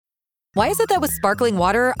Why is it that with sparkling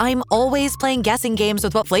water, I'm always playing guessing games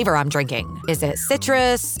with what flavor I'm drinking? Is it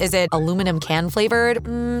citrus? Is it aluminum can flavored?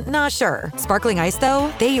 Not sure. Sparkling ice,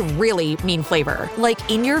 though, they really mean flavor.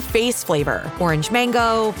 Like in-your-face flavor. Orange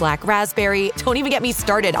mango, black raspberry. Don't even get me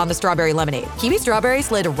started on the strawberry lemonade. Kiwi Strawberry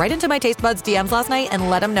slid right into my taste buds DMs last night and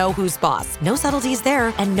let them know who's boss. No subtleties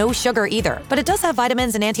there, and no sugar either. But it does have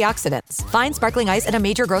vitamins and antioxidants. Find sparkling ice at a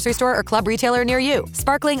major grocery store or club retailer near you.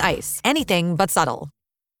 Sparkling ice. Anything but subtle.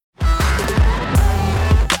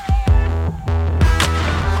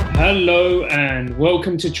 Hello and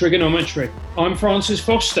welcome to Trigonometry. I'm Francis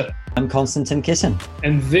Foster. I'm Konstantin Kisin.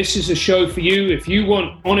 And this is a show for you if you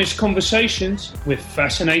want honest conversations with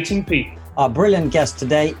fascinating people. Our brilliant guest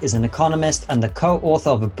today is an economist and the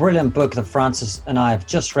co-author of a brilliant book that Francis and I have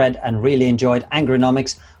just read and really enjoyed,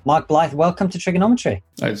 Angronomics. Mark Blyth, welcome to Trigonometry.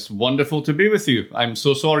 It's wonderful to be with you. I'm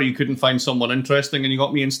so sorry you couldn't find someone interesting and you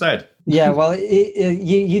got me instead. Yeah, well,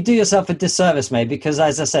 you do yourself a disservice, mate, because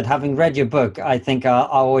as I said, having read your book, I think our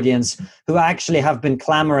audience, who actually have been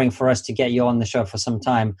clamoring for us to get you on the show for some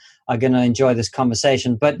time, are going to enjoy this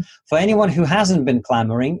conversation. But for anyone who hasn't been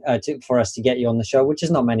clamoring for us to get you on the show, which is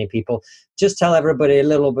not many people, just tell everybody a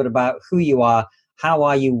little bit about who you are. How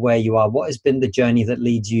are you where you are? What has been the journey that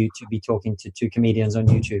leads you to be talking to two comedians on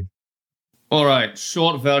YouTube? All right,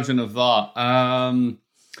 short version of that.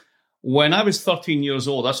 When I was 13 years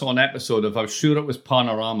old, I saw an episode of, I'm sure it was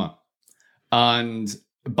Panorama, and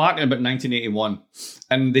back in about 1981,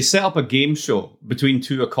 and they set up a game show between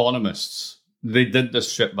two economists. They did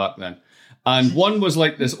this shit back then. And one was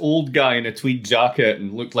like this old guy in a tweed jacket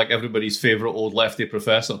and looked like everybody's favourite old lefty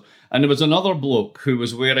professor. And there was another bloke who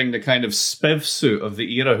was wearing the kind of spiv suit of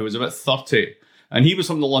the era, who was about 30. And he was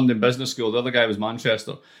from the London Business School. The other guy was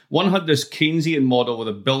Manchester. One had this Keynesian model with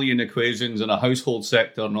 1 billion equations and a household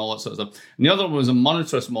sector and all that sort of stuff. And the other one was a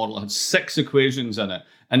monetarist model that had 6 equations in it.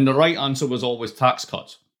 And the right answer was always tax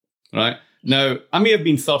cuts, right? Now, I may have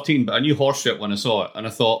been 13, but I knew horseshit when I saw it. And I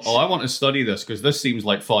thought, I want to study this because this seems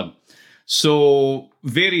like fun. So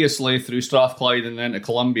variously through Strathclyde and then to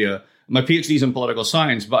Columbia, my PhD's in political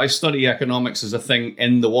science, but I study economics as a thing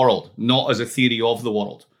in the world, not as a theory of the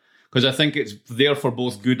world, because I think it's there for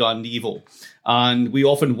both good and evil. And we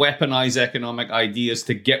often weaponize economic ideas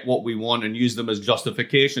to get what we want and use them as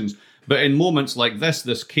justifications. But in moments like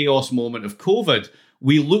this chaos moment of COVID,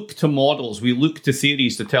 we look to models, we look to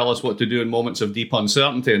theories to tell us what to do in moments of deep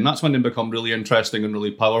uncertainty. And that's when they become really interesting and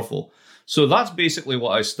really powerful. So that's basically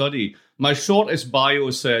what I study. My shortest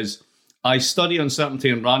bio says, I study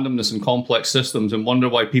uncertainty and randomness in complex systems and wonder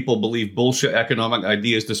why people believe bullshit economic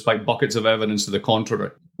ideas despite buckets of evidence to the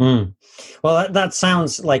contrary. Well, that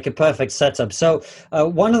sounds like a perfect setup. So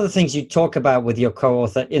one of the things you talk about with your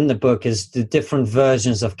co-author in the book is the different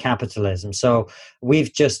versions of capitalism. So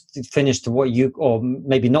we've just finished what you, or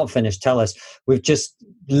maybe not finished, tell us, we've just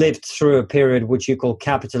lived through a period which you call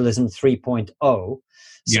Capitalism 3.0.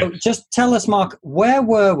 So just tell us, Mark, where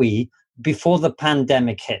were we before the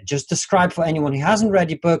pandemic hit? Just describe for anyone who hasn't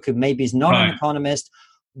read your book, who maybe is not an economist,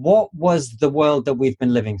 what was the world that we've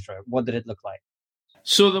been living through? What did it look like?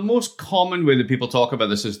 So the most common way that people talk about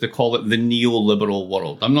this is to call it the neoliberal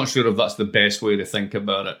world. I'm not sure if that's the best way to think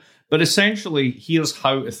about it. But essentially, here's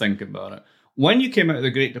how to think about it. When you came out of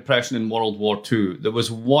the Great Depression in World War II, there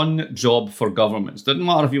was one job for governments. Didn't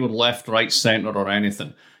matter if you were left, right, centre or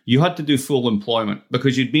anything. You had to do full employment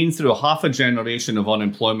because you'd been through half a generation of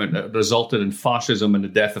unemployment that resulted in fascism and the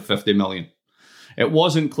death of 50 million. It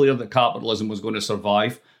wasn't clear that capitalism was going to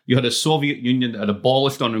survive. You had a Soviet Union that had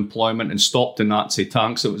abolished unemployment and stopped the Nazi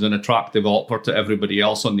tanks. It was an attractive offer to everybody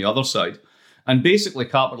else on the other side. And basically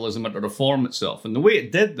capitalism had to reform itself. And the way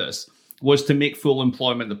it did this was to make full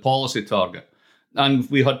employment the policy target. And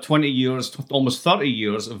we had 20 years, almost 30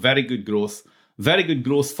 years of very good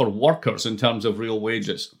growth for workers in terms of real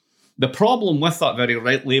wages. The problem with that very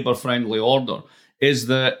labour-friendly order is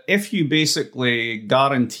that if you basically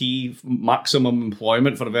guarantee maximum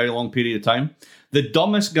employment for a very long period of time, the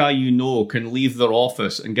dumbest guy you know can leave their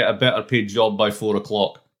office and get a better paid job by 4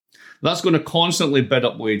 o'clock. That's going to constantly bid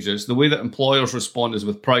up wages. The way that employers respond is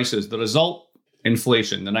with prices. The result,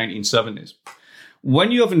 inflation, the 1970s.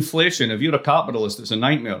 When you have inflation, if you're a capitalist, it's a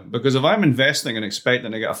nightmare. Because if I'm investing and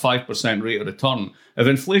expecting to get a 5% rate of return, if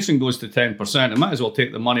inflation goes to 10%, I might as well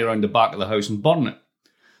take the money around the back of the house and burn it.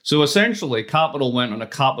 So essentially, capital went on a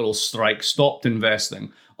capital strike, stopped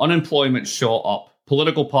investing, unemployment shot up.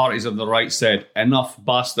 Political parties of the right said, enough,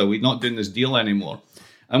 basta, we're not doing this deal anymore.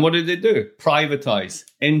 And what did they do? Privatize,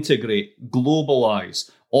 integrate, globalize,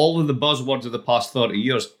 all of the buzzwords of the past 30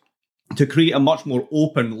 years to create a much more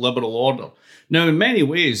open liberal order. Now, in many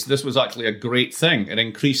ways, this was actually a great thing. It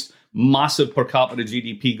increased massive per capita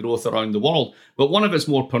GDP growth around the world. But one of its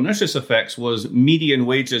more pernicious effects was median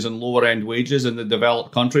wages and lower end wages in the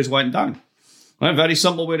developed countries went down. Right? Very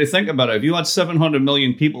simple way to think about it. If you had 700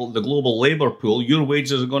 million people in the global labor pool, your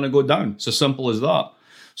wages are going to go down. It's as simple as that.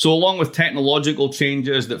 So along with technological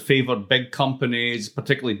changes that favored big companies,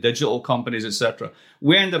 particularly digital companies, etc.,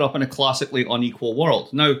 we ended up in a classically unequal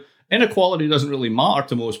world. Now, inequality doesn't really matter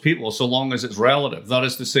to most people so long as it's relative. That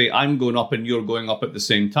is to say, I'm going up and you're going up at the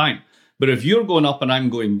same time. But if you're going up and I'm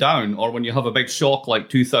going down, or when you have a big shock like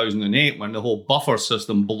 2008, when the whole buffer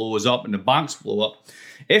system blows up and the banks blow up,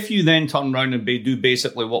 if you then turn around and do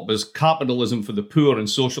basically what was capitalism for the poor and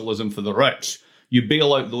socialism for the rich, you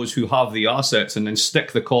bail out those who have the assets and then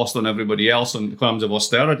stick the cost on everybody else in terms of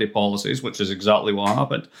austerity policies, which is exactly what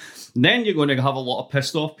happened, then you're going to have a lot of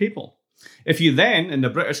pissed off people. If you then, in the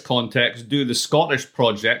British context, do the Scottish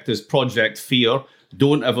project as Project Fear,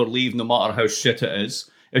 don't ever leave no matter how shit it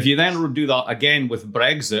is. If you then do that again with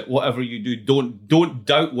Brexit, whatever you do, don't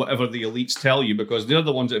doubt whatever the elites tell you, because they're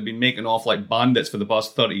the ones that have been making off like bandits for the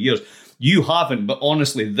past 30 years. You haven't, but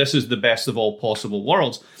honestly, this is the best of all possible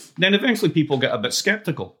worlds. Then eventually people get a bit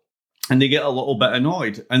skeptical and they get a little bit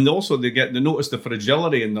annoyed. And also they notice the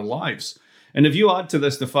fragility in their lives. And if you add to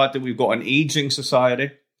this the fact that we've got an aging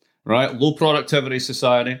society, right, low productivity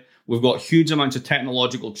society, we've got huge amounts of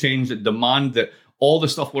technological change that demand that all the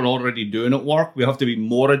stuff we're already doing at work, we have to be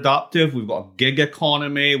more adaptive. We've got a gig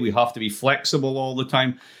economy. We have to be flexible all the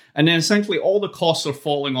time. And then essentially all the costs are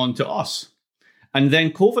falling onto us. And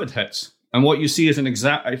then COVID hits. And what you see is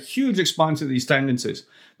a huge expanse of these tendencies.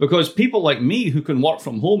 Because people like me who can work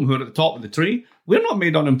from home, who are at the top of the tree, we're not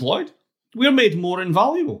made unemployed. We're made more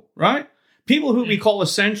invaluable, right? People who we call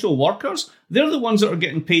essential workers, they're the ones that are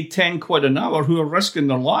getting paid 10 quid an hour who are risking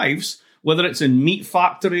their lives, whether it's in meat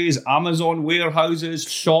factories, Amazon warehouses,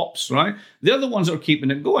 shops, right? They're the ones that are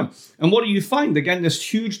keeping it going. And what do you find? Again,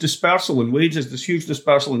 this huge dispersal in wages, this huge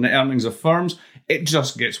dispersal in the earnings of firms, it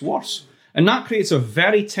just gets worse. And that creates a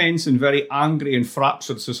very tense and very angry and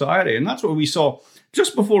fractured society. And that's what we saw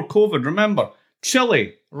just before COVID. Remember,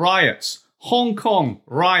 Chile, riots, Hong Kong,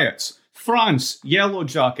 riots, France, yellow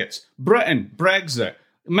jackets, Britain, Brexit,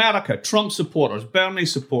 America, Trump supporters, Bernie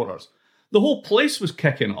supporters. The whole place was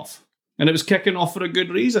kicking off. And it was kicking off for a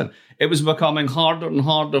good reason. It was becoming harder and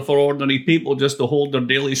harder for ordinary people just to hold their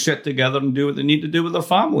daily shit together and do what they need to do with their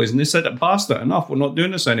families. And they said, basta, enough, we're not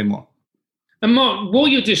doing this anymore. And Mark,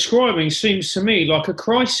 what you're describing seems to me like a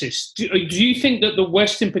crisis. Do you think that the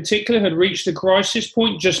West in particular had reached a crisis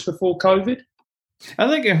point just before COVID? I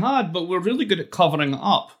think it had, but we're really good at covering it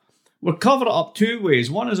up. We're covering it up two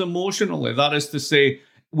ways. One is emotionally, that is to say,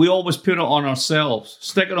 we always put it on ourselves.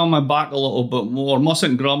 Stick it on my back a little bit more.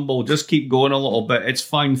 Mustn't grumble. Just keep going a little bit. It's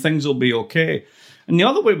fine. Things will be okay. And the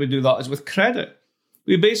other way we do that is with credit.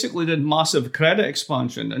 We basically did massive credit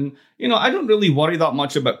expansion. And, I don't really worry that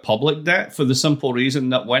much about public debt for the simple reason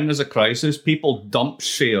that when there's a crisis, people dump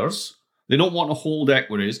shares. They don't want to hold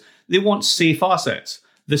equities. They want safe assets.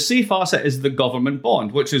 The safe asset is the government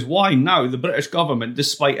bond, which is why now the British government,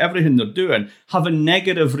 despite everything they're doing, have a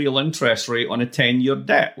negative real interest rate on a 10-year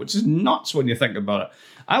debt, which is nuts when you think about it.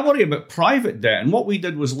 I worry about private debt, and what we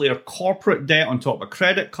did was layer corporate debt on top of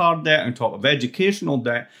credit card debt, on top of educational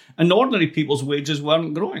debt, and ordinary people's wages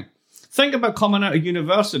weren't growing. Think about coming out of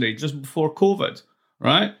university just before COVID,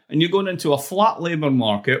 right? And you're going into a flat labour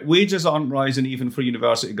market, wages aren't rising even for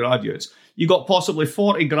university graduates. You got possibly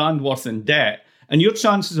 40 grand worth in debt, and your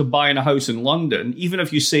chances of buying a house in London, even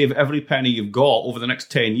if you save every penny you've got over the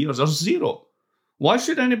next 10 years, are zero. Why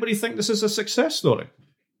should anybody think this is a success story?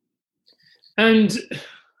 And,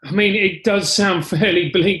 I mean, it does sound fairly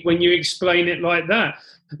bleak when you explain it like that.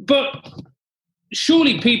 But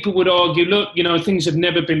surely people would argue, look, things have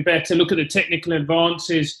never been better. Look at the technical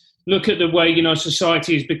advances. Look at the way,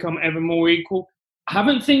 society has become ever more equal.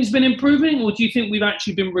 Haven't things been improving, or do you think we've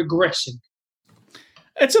actually been regressing?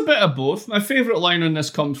 It's a bit of both. My favourite line on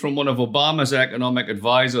this comes from one of Obama's economic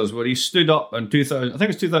advisors, where he stood up in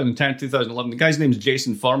 2010, 2011. The guy's name is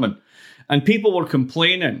Jason Furman. And people were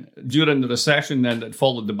complaining during the recession then that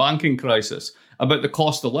followed the banking crisis about the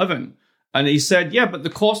cost of living. And he said, yeah, but the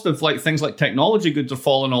cost of things like technology goods are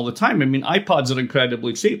falling all the time. I mean, iPads are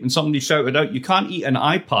incredibly cheap. And somebody shouted out, you can't eat an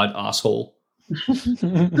iPad, asshole. If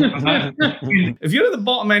you're at the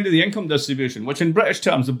bottom end of the income distribution, which in British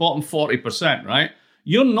terms, the bottom 40%, right?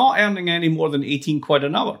 You're not earning any more than 18 quid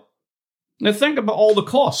an hour. Now think about all the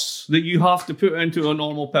costs that you have to put into a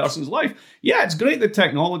normal person's life. Yeah, it's great that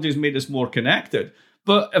technology has made us more connected.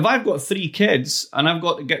 But if I've got 3 kids and I've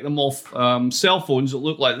got to get them off cell phones that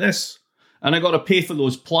look like this, and I've got to pay for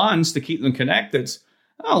those plans to keep them connected,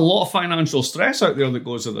 A lot of financial stress out there that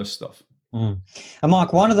goes with this stuff. And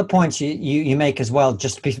Mark, one of the points you make as well,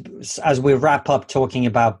 as we wrap up talking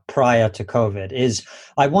about prior to COVID, is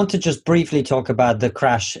I want to just briefly talk about the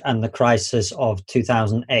crash and the crisis of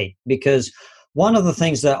 2008, because one of the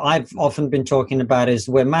things that I've often been talking about is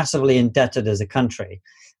we're massively indebted as a country.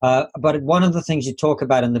 But one of the things you talk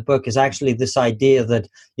about in the book is actually this idea that,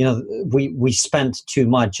 we spent too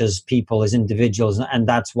much as people, as individuals, and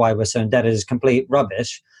that's why we're so indebted is complete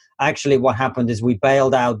rubbish. Actually, what happened is we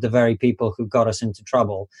bailed out the very people who got us into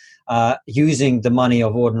trouble using the money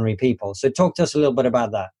of ordinary people. So talk to us a little bit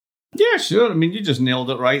about that. Yeah, sure. I mean, you just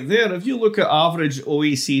nailed it right there. If you look at average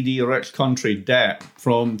OECD rich country debt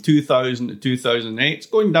from 2000 to 2008, it's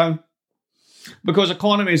going down because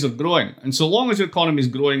economies are growing. And so long as your economy is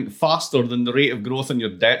growing faster than the rate of growth in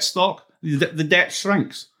your debt stock, the debt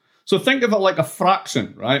shrinks. So think of it like a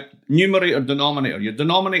fraction, right? Numerator, denominator. Your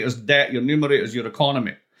denominator is debt, your numerator is your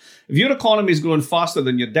economy. If your economy is growing faster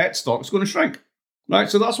than your debt stock, it's going to shrink, right?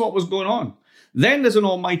 So that's what was going on. Then there's an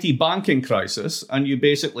almighty banking crisis, and you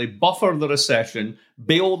basically buffer the recession,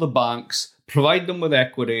 bail the banks, provide them with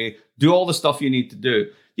equity, do all the stuff you need to do.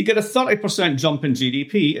 You get a 30% jump in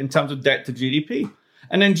GDP in terms of debt to GDP.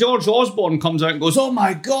 And then George Osborne comes out and goes, oh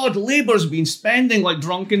my God, Labour's been spending like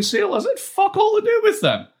drunken sailors. It had fuck all to do with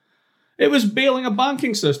them. It was bailing a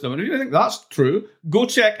banking system. And if you think that's true, go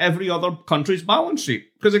check every other country's balance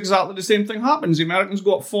sheet, because exactly the same thing happens. The Americans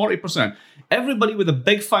go up 40%. Everybody with a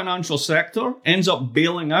big financial sector ends up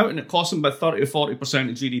bailing out, and it costs them about 30 to 40%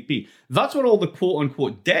 of GDP. That's where all the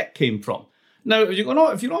quote-unquote debt came from. Now,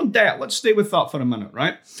 if you're on debt, let's stay with that for a minute,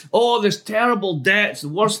 right? Oh, this terrible debt, it's the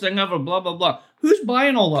worst thing ever, blah, blah, blah. Who's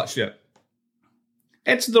buying all that shit?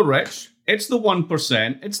 It's the rich. It's the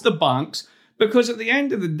 1%. It's the banks. Because at the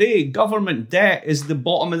end of the day, government debt is the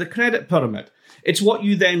bottom of the credit pyramid. It's what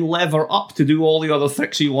you then lever up to do all the other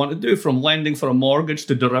things you want to do, from lending for a mortgage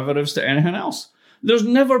to derivatives to anything else. There's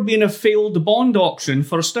never been a failed bond auction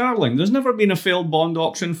for sterling. There's never been a failed bond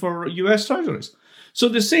auction for US treasuries. So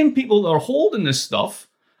the same people that are holding this stuff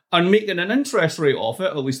and making an interest rate off it,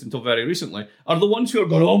 at least until very recently, are the ones who are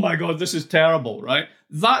going, oh my God, this is terrible, right?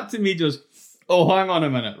 That to me just, oh, hang on a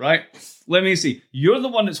minute, right? Let me see. You're the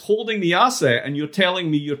one that's holding the asset and you're telling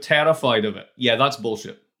me you're terrified of it. Yeah, that's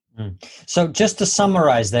bullshit. So just to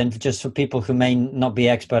summarize then, just for people who may not be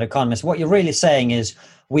expert economists, what you're really saying is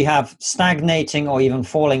we have stagnating or even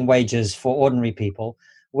falling wages for ordinary people.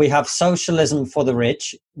 We have socialism for the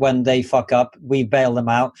rich. When they fuck up, we bail them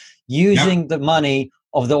out using the money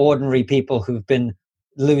of the ordinary people who've been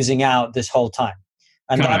losing out this whole time.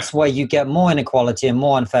 And that's where you get more inequality and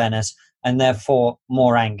more unfairness, and therefore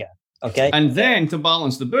more anger. Okay. And then to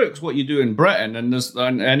balance the books, what you do in Britain,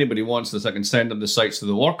 and anybody wants this, I can send them the sites to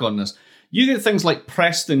the work on this. You get things like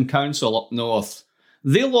Preston Council up north.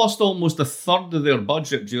 They lost almost a third of their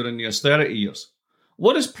budget during the austerity years.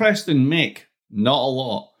 What does Preston make? Not a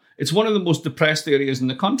lot. It's one of the most depressed areas in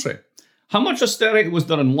the country. How much austerity was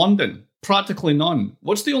there in London? Practically none.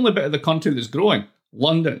 What's the only bit of the country that's growing?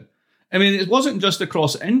 London. I mean, it wasn't just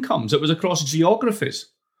across incomes, it was across geographies,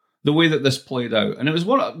 the way that this played out. And it was a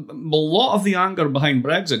lot of the anger behind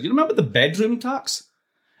Brexit. You remember the bedroom tax?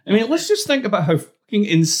 I mean, let's just think about how fucking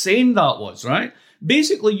insane that was, right?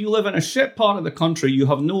 Basically, you live in a shit part of the country, you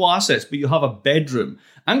have no assets, but you have a bedroom.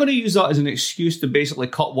 I'm going to use that as an excuse to basically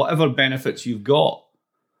cut whatever benefits you've got.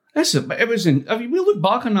 Listen, we look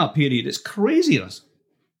back on that period, it's craziness.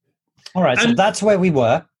 All right, so that's where we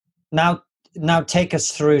were. Now take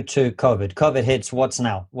us through to COVID. COVID hits, what's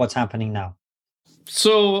now? What's happening now?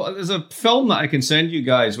 So there's a film that I can send you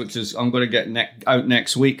guys, which is I'm going to get out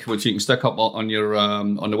next week, which you can stick up on your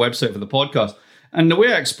on the website for the podcast. And the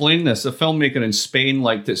way I explain this, a filmmaker in Spain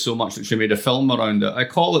liked it so much that she made a film around it. I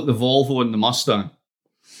call it The Volvo and the Mustang.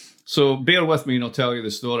 So bear with me and I'll tell you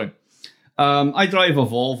the story. I drive a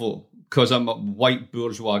Volvo because I'm a white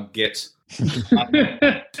bourgeois git.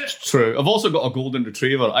 It's true. I've also got a golden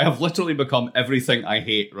retriever. I have literally become everything I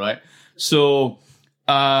hate, right? So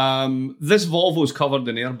this Volvo is covered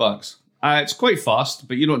in airbags. It's quite fast,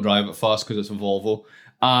 but you don't drive it fast because it's a Volvo.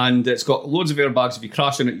 And it's got loads of airbags. If you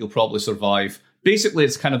crash in it, you'll probably survive. Basically,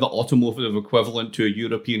 it's kind of the automotive equivalent to a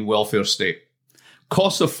European welfare state.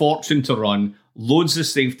 Costs a fortune to run, loads of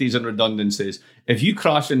safeties and redundancies. If you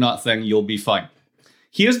crash in that thing, you'll be fine.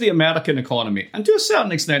 Here's the American economy, and to a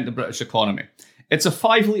certain extent, the British economy. It's a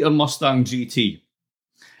 5-litre Mustang GT.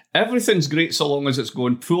 Everything's great so long as it's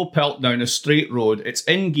going full pelt down a straight road. It's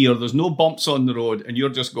in gear, there's no bumps on the road, and you're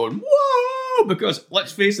just going, whoa! Because,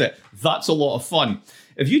 let's face it, that's a lot of fun.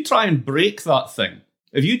 If you try and brake that thing,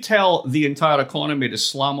 if you tell the entire economy to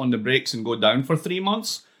slam on the brakes and go down for 3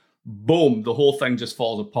 months, boom, the whole thing just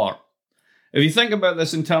falls apart. If you think about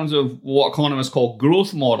this in terms of what economists call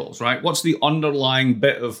growth models, right? What's the underlying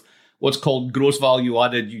bit of what's called gross value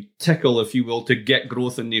added you tickle, if you will, to get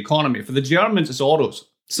growth in the economy? For the Germans, it's autos,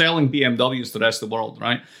 selling BMWs to the rest of the world,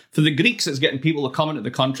 right? For the Greeks, it's getting people to come into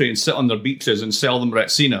the country and sit on their beaches and sell them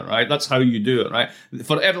Retsina, right? That's how you do it, right?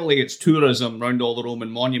 For Italy, it's tourism around all the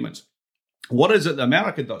Roman monuments. What is it that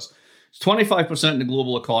America does? It's 25% of the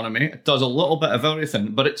global economy. It does a little bit of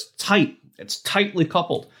everything, but it's tight. It's tightly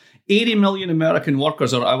coupled. 80 million American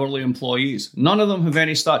workers are hourly employees. None of them have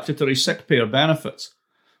any statutory sick pay or benefits,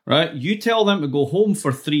 right? You tell them to go home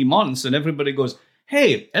for 3 months and everybody goes,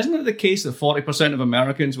 hey, isn't it the case that 40% of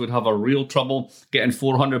Americans would have a real trouble getting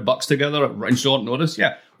 $400 together in short notice?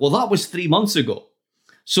 Yeah. Well, that was 3 months ago.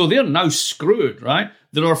 So they're now screwed, right?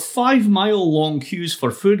 There are 5-mile-long queues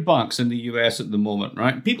for food banks in the US at the moment,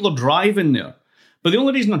 right? People are driving there. But the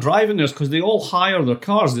only reason they're driving there is because they all hire their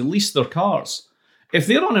cars, they lease their cars. If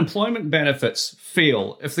their unemployment benefits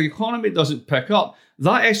fail, if the economy doesn't pick up,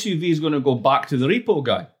 that SUV is going to go back to the repo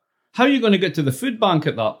guy. How are you going to get to the food bank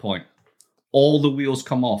at that point? All the wheels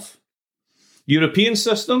come off. European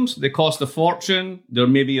systems, they cost a fortune. There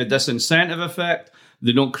may be a disincentive effect.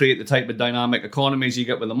 They don't create the type of dynamic economies you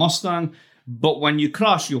get with a Mustang. But when you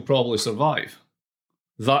crash, you'll probably survive.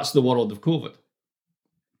 That's the world of COVID.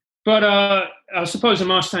 But I suppose a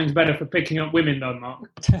Mustang's better for picking up women, though,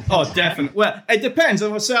 Mark. Oh, definitely. Well, it depends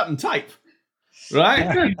on a certain type,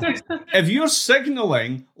 right? If you're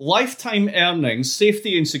signaling lifetime earnings,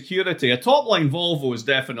 safety and security, a top-line Volvo is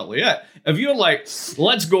definitely it. If you're like,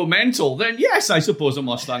 let's go mental, then yes, I suppose a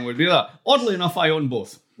Mustang would be that. Oddly enough, I own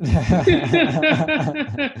both.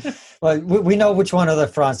 Well, we know which one of the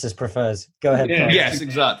Francis prefers. Go ahead. Yeah. Yes,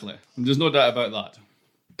 exactly. There's no doubt about that.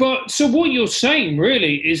 But so what you're saying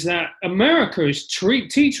really is that America is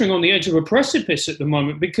teetering on the edge of a precipice at the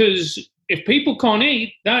moment, because if people can't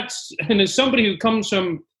eat, and as somebody who comes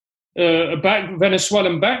from a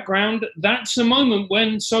Venezuelan background, that's the moment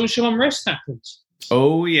when social unrest happens.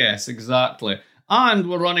 Oh, yes, exactly. And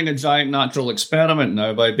we're running a giant natural experiment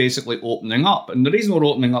now by basically opening up. And the reason we're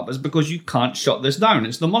opening up is because you can't shut this down.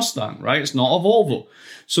 It's the Mustang, right? It's not a Volvo.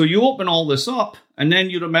 So you open all this up, and then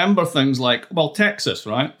you remember things like, well, Texas,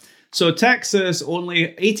 right? So Texas,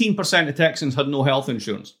 only 18% of Texans had no health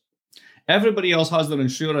insurance. Everybody else has their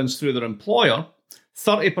insurance through their employer.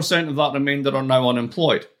 30% of that remainder are now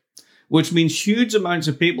unemployed, which means huge amounts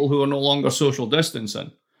of people who are no longer social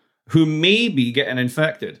distancing, who may be getting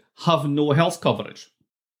infected, have no health coverage.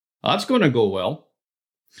 That's going to go well.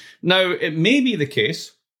 Now, it may be the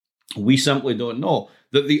case, we simply don't know,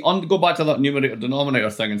 that go back to that numerator-denominator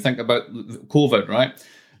thing and think about COVID, right?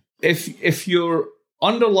 If your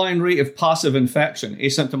underlying rate of passive infection,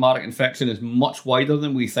 asymptomatic infection, is much wider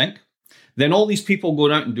than we think, then all these people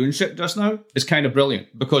going out and doing shit just now is kind of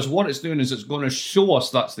brilliant, because what it's doing is it's going to show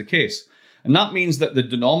us that's the case. And that means that the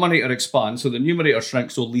denominator expands, so the numerator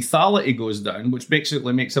shrinks, so lethality goes down, which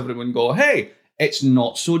basically makes everyone go, hey, it's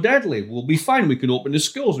not so deadly. We'll be fine. We can open the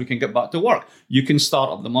schools. We can get back to work. You can start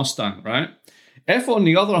up the Mustang, right? If, on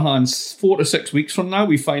the other hand, 4 to 6 weeks from now,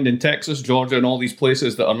 we find in Texas, Georgia, and all these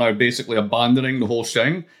places that are now basically abandoning the whole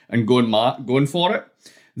thing and going for it,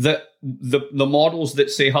 that the models that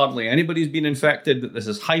say hardly anybody's been infected, that this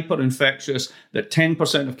is hyper-infectious, that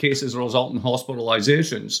 10% of cases result in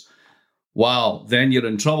hospitalizations, wow, then you're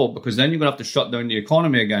in trouble, because then you're going to have to shut down the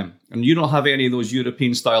economy again. And you don't have any of those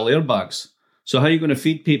European-style airbags. So how are you going to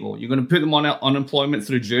feed people? You're going to put them on unemployment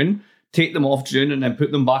through June, take them off June, and then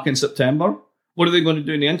put them back in September? What are they going to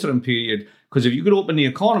do in the interim period? Because if you could open the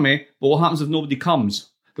economy, but what happens if nobody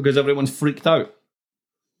comes? Because everyone's freaked out.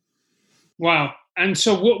 Wow. And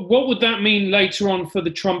so what would that mean later on for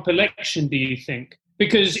the Trump election, do you think?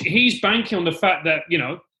 Because he's banking on the fact that,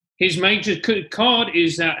 his major card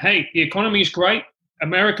is that, hey, the economy is great,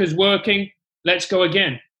 America's working, let's go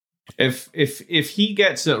again. If he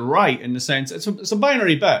gets it right, in the sense, it's a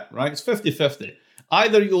binary bet, right? It's 50-50.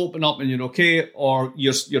 Either you open up and you're okay, or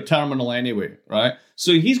you're terminal anyway, right?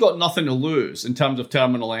 So he's got nothing to lose in terms of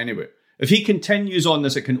terminal anyway. If he continues on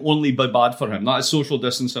this, it can only be bad for him. That is social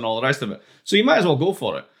distance and all the rest of it. So you might as well go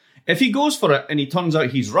for it. If he goes for it and he turns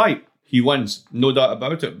out he's right, he wins, no doubt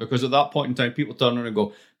about it. Because at that point in time, people turn around and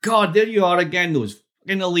go, God, there you are again, those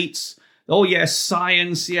fucking elites. Oh, yes,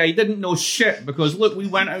 science. Yeah, he didn't know shit because, look, we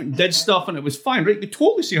went out and did stuff and it was fine, right? You can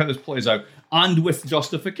totally see how this plays out, and with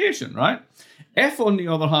justification, right? If, on the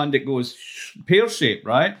other hand, it goes pear-shaped,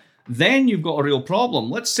 right, then you've got a real problem.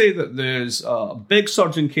 Let's say that there's a big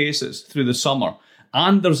surge in cases through the summer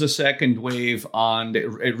and there's a second wave and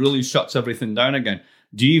it really shuts everything down again.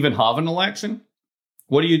 Do you even have an election?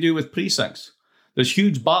 What do you do with precincts? There's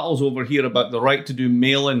huge battles over here about the right to do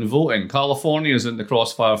mail-in voting. California is in the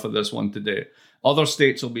crossfire for this one today. Other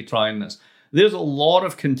states will be trying this. There's a lot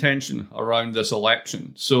of contention around this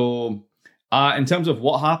election. So in terms of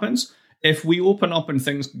what happens, if we open up and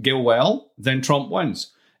things go well, then Trump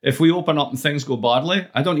wins. If we open up and things go badly,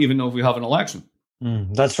 I don't even know if we have an election.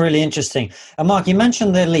 That's really interesting. And Mark, you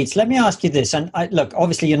mentioned the elites. Let me ask you this. And look,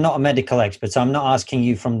 obviously, you're not a medical expert, so I'm not asking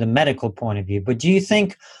you from the medical point of view. But do you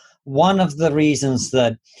think one of the reasons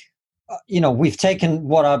that, we've taken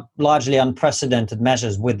what are largely unprecedented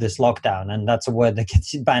measures with this lockdown, and that's a word that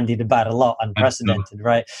gets bandied about a lot, unprecedented,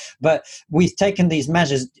 right? But we've taken these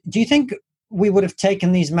measures. Do you think we would have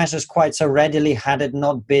taken these measures quite so readily had it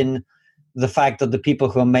not been the fact that the people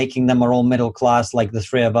who are making them are all middle class, like the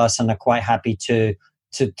three of us, and are quite happy to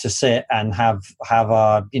sit and have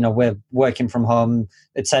our, we're working from home,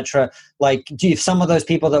 etc. Like, some of those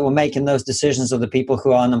people that were making those decisions are the people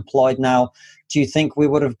who are unemployed now? Do you think we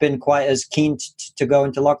would have been quite as keen to go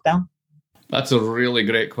into lockdown? That's a really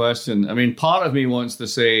great question. I mean, part of me wants to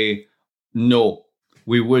say no,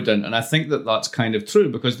 we wouldn't. And I think that that's kind of true,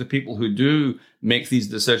 because the people who do make these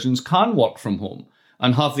decisions can work from home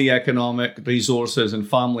and have the economic resources and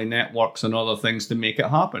family networks and other things to make it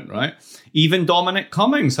happen, right? Even Dominic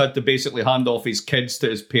Cummings had to basically hand off his kids to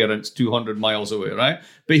his parents 200 miles away, right?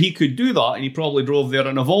 But he could do that, and he probably drove there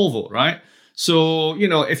in a Volvo, right? So,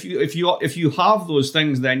 if you have those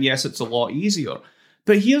things, then yes, it's a lot easier.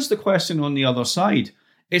 But here's the question on the other side.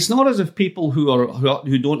 It's not as if people who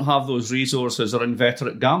don't have those resources are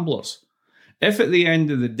inveterate gamblers. If at the end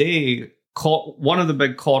of the day, one of the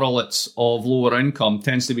big correlates of lower income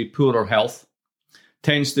tends to be poorer health,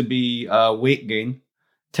 tends to be weight gain,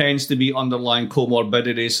 tends to be underlying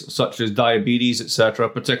comorbidities such as diabetes, etc.,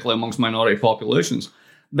 particularly amongst minority populations,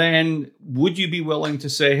 then would you be willing to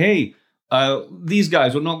say, hey, these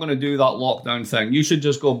guys are not going to do that lockdown thing. You should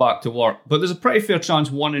just go back to work. But there's a pretty fair chance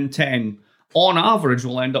 1 in 10, on average,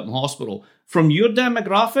 will end up in hospital. From your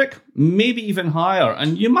demographic, maybe even higher.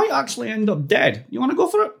 And you might actually end up dead. You want to go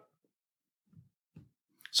for it?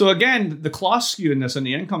 So again, the class skew in this and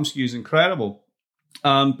the income skew is incredible.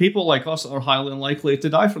 People like us are highly unlikely to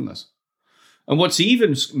die from this. And what's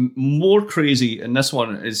even more crazy in this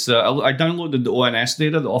one is I downloaded the ONS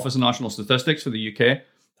data, the Office of National Statistics for the UK.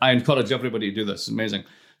 I encourage everybody to do this. It's amazing.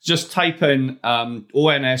 Just type in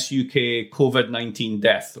ONS UK COVID-19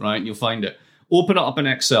 death, right? You'll find it. Open it up in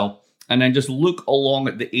Excel and then just look along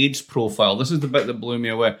at the age profile. This is the bit that blew me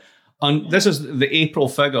away. And this is the April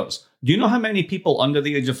figures. Do you know how many people under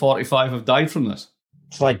the age of 45 have died from this?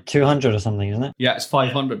 It's like 200 or something, isn't it? Yeah, it's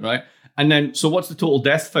 500, right? And then, so what's the total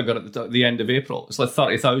death figure at the end of April? It's like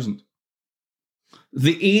 30,000.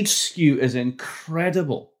 The age skew is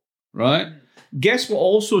incredible, right? Guess what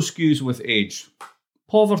also skews with age?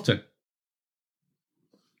 Poverty.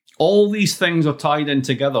 All these things are tied in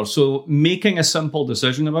together. So making a simple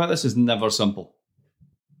decision about this is never simple.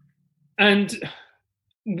 And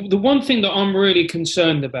the one thing that I'm really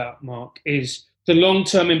concerned about, Mark, is the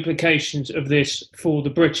long-term implications of this for the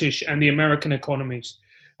British and the American economies.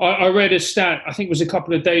 I read a stat, I think it was a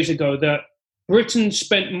couple of days ago, that Britain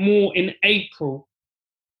spent more in April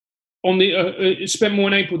than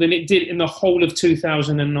it did in the whole of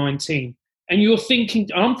 2019. And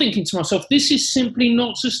I'm thinking to myself, this is simply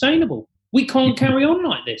not sustainable. We can't carry on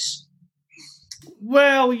like this.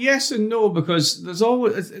 Well, yes and no, because there's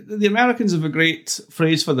always, the Americans have a great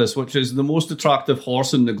phrase for this, which is the most attractive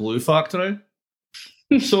horse in the glue factory.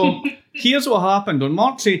 So here's what happened. On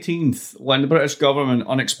March 18th, when the British government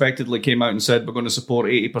unexpectedly came out and said we're going to support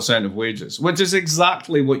 80% of wages, which is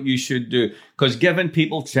exactly what you should do, because giving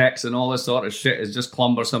people checks and all this sort of shit is just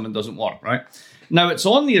cumbersome and doesn't work, right? Now, it's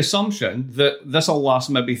on the assumption that this will last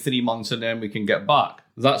maybe 3 months and then we can get back.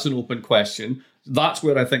 That's an open question. That's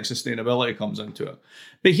where I think sustainability comes into it.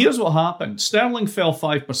 But here's what happened. Sterling fell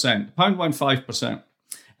 5%, pound went 5%.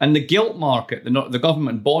 And the gilt market, the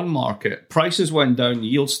government bond market, prices went down,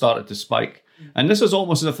 yields started to spike. And this is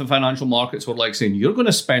almost as if the financial markets were like saying, you're going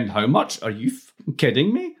to spend how much? Are you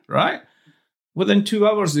kidding me? Right? Within 2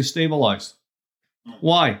 hours, they stabilized.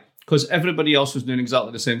 Why? Because everybody else was doing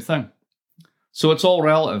exactly the same thing. So it's all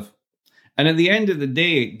relative. And at the end of the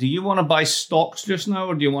day, do you want to buy stocks just now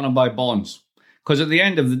or do you want to buy bonds? Because at the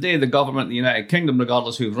end of the day, the government of the United Kingdom,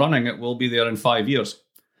 regardless who's running it, will be there in 5 years.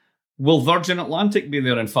 Will Virgin Atlantic be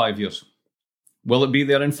there in 5 years? Will it be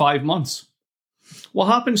there in 5 months? What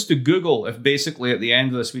happens to Google if basically at the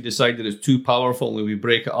end of this we decide that it's too powerful and we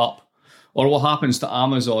break it up? Or what happens to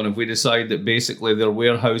Amazon if we decide that basically their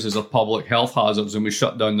warehouses are public health hazards and we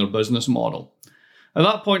shut down their business model? At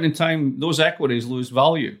that point in time, those equities lose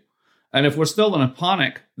value. And if we're still in a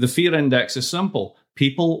panic, the fear index is simple.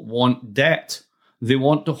 People want debt. They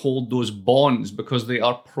want to hold those bonds because they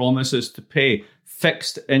are promises to pay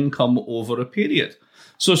fixed income over a period.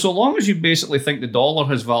 So long as you basically think the dollar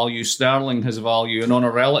has value, sterling has value, and on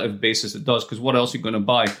a relative basis it does, because what else are you going to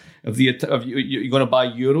buy? If you're going to buy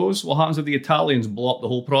euros, what happens if the Italians blow up the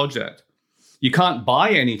whole project? You can't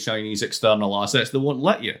buy any Chinese external assets. They won't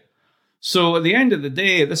let you. So at the end of the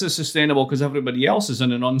day, this is sustainable because everybody else is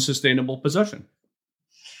in an unsustainable position.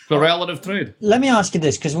 For relative trade. Let me ask you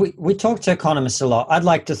this, because we talk to economists a lot. I'd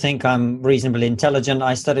like to think I'm reasonably intelligent.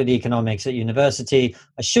 I studied economics at university.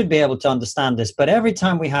 I should be able to understand this. But every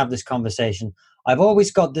time we have this conversation, I've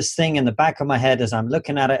always got this thing in the back of my head as I'm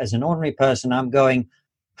looking at it as an ordinary person. I'm going,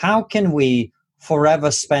 how can we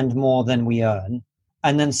forever spend more than we earn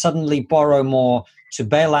and then suddenly borrow more to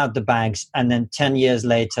bail out the banks? And then 10 years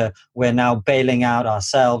later, we're now bailing out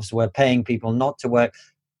ourselves. We're paying people not to work.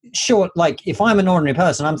 Sure, like if I'm an ordinary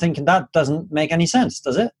person, I'm thinking that doesn't make any sense,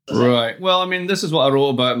 does it? Right. Well, I mean, this is what I wrote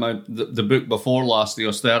about in the book before last, the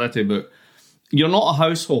austerity book. You're not a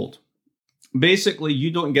household. Basically, you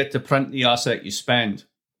don't get to print the asset you spend.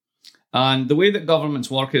 And the way that governments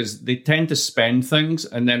work is they tend to spend things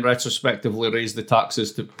and then retrospectively raise the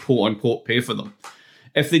taxes to quote unquote pay for them.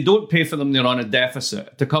 If they don't pay for them, they're on a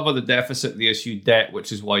deficit. To cover the deficit, they issue debt,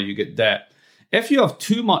 which is why you get debt. If you have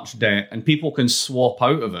too much debt and people can swap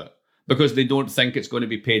out of it because they don't think it's going to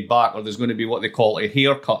be paid back or there's going to be what they call a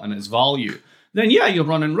haircut in its value, then yeah, you're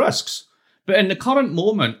running risks. But in the current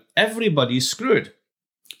moment, everybody's screwed.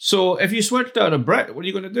 So if you switched out of Brit, what are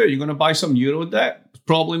you going to do? You're going to buy some euro debt? It's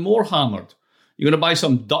probably more hammered. You're going to buy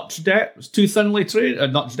some Dutch debt? It's too thinly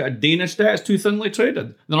traded. Danish debt is too thinly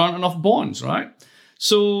traded. There aren't enough bonds, right?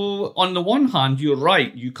 So on the one hand, you're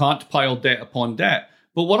right. You can't pile debt upon debt.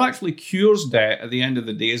 But what actually cures debt at the end of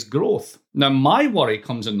the day is growth. Now, my worry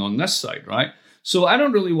comes in on this side, right? So I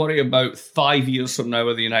don't really worry about 5 years from now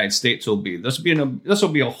where the United States will be. This will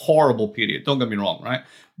be a horrible period, don't get me wrong, right?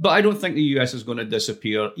 But I don't think the US is going to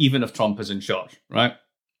disappear, even if Trump is in charge, right?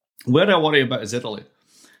 Where I worry about is Italy.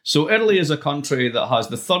 So Italy is a country that has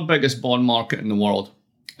the third biggest bond market in the world,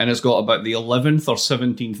 and it's got about the 11th or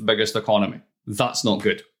 17th biggest economy. That's not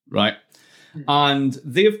good, right? And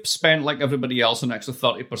they've spent, like everybody else, an extra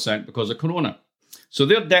 30% because of Corona. So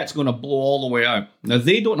their debt's going to blow all the way out. Now,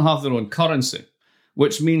 they don't have their own currency,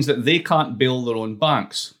 which means that they can't bail their own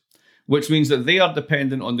banks, which means that they are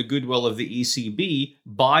dependent on the goodwill of the ECB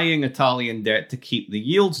buying Italian debt to keep the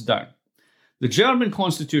yields down. The German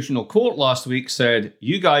Constitutional Court last week said,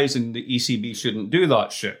 you guys in the ECB shouldn't do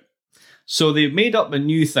that shit. So they've made up a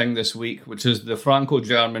new thing this week, which is the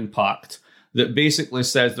Franco-German Pact, that basically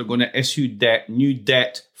says they're going to issue new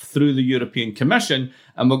debt through the European Commission,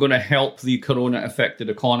 and we're going to help the corona-affected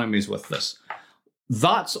economies with this.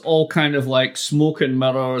 That's all kind of like smoke and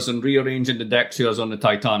mirrors and rearranging the deck chairs on the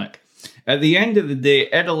Titanic. At the end of the day,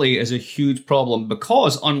 Italy is a huge problem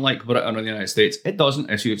because, unlike Britain or the United States, it doesn't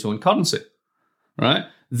issue its own currency, right?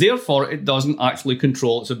 Therefore, it doesn't actually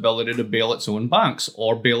control its ability to bail its own banks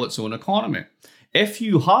or bail its own economy. If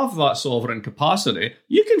you have that sovereign capacity,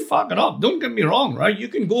 you can fuck it up. Don't get me wrong, right? You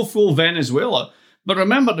can go full Venezuela. But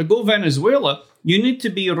remember, to go Venezuela, you need to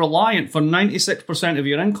be reliant for 96% of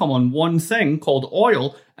your income on one thing called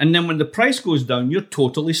oil. And then when the price goes down, you're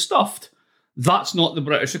totally stuffed. That's not the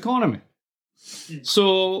British economy.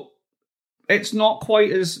 So it's not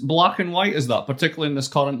quite as black and white as that, particularly in this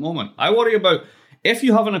current moment. I worry about if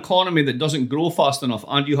you have an economy that doesn't grow fast enough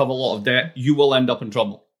and you have a lot of debt, you will end up in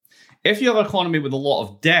trouble. If you have an economy with a lot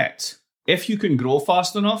of debt, if you can grow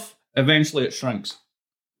fast enough, eventually it shrinks.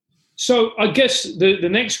 So I guess the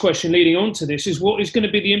next question leading on to this is what is going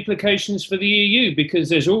to be the implications for the EU? Because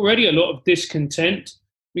there's already a lot of discontent,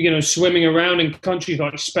 swimming around in countries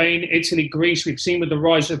like Spain, Italy, Greece. We've seen with the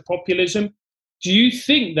rise of populism. Do you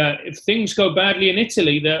think that if things go badly in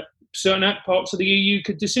Italy, that certain parts of the EU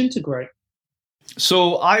could disintegrate?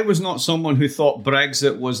 So I was not someone who thought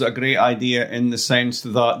Brexit was a great idea in the sense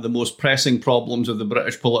that the most pressing problems of the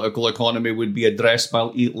British political economy would be addressed by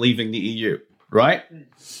leaving the EU, right?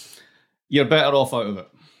 You're better off out of it.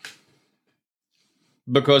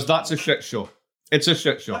 Because that's a shit show. It's a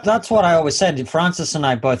shit show. That's what I always said. Francis and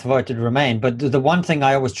I both voted Remain. But the one thing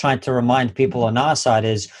I always tried to remind people on our side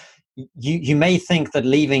is you may think that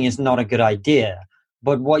leaving is not a good idea.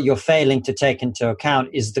 But what you're failing to take into account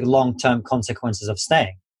is the long-term consequences of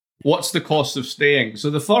staying. What's the cost of staying? So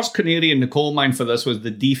the first canary in the coal mine for this was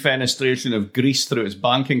the defenestration of Greece through its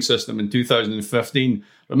banking system in 2015.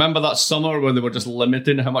 Remember that summer where they were just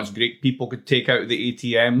limiting how much Greek people could take out of the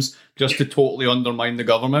ATMs just to totally undermine the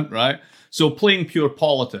government, right? So playing pure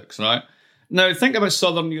politics, right? Now, think about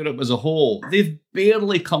Southern Europe as a whole. They've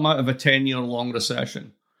barely come out of a 10-year-long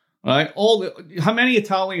recession, right? How many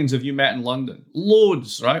Italians have you met in London?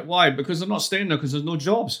 Loads, right? Why? Because they're not staying there because there's no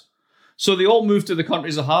jobs. So they all move to the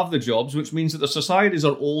countries that have the jobs, which means that their societies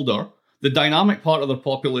are older. The dynamic part of their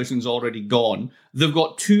population is already gone. They've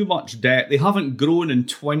got too much debt. They haven't grown in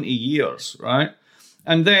 20 years, right?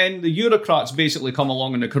 And then the bureaucrats basically come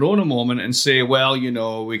along in the corona moment and say, well,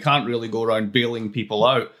 we can't really go around bailing people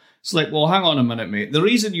out. It's like, well, hang on a minute, mate. The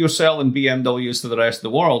reason you're selling BMWs to the rest of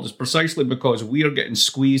the world is precisely because we are getting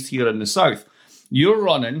squeezed here in the South. You're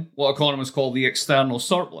running what economists call the external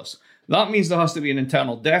surplus. That means there has to be an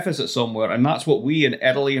internal deficit somewhere, and that's what we in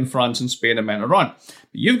Italy and France and Spain are meant to run. But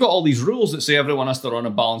you've got all these rules that say everyone has to run a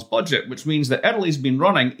balanced budget, which means that Italy's been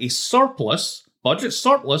running a budget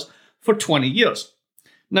surplus, for 20 years.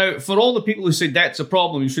 Now, for all the people who say debt's a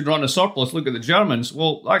problem, you should run a surplus, look at the Germans.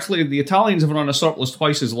 Well, actually, the Italians have run a surplus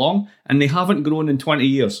twice as long, and they haven't grown in 20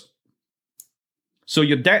 years. So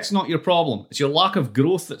your debt's not your problem. It's your lack of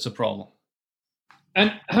growth that's a problem.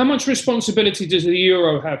 And how much responsibility does the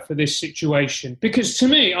euro have for this situation? Because to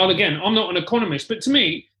me, and again, I'm not an economist, but to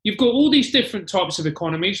me, you've got all these different types of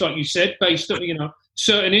economies, like you said, based on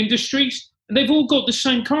certain industries, and they've all got the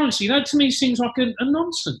same currency. That to me seems like a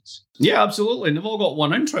nonsense. Yeah, absolutely. And they've all got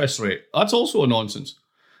one interest rate. That's also a nonsense.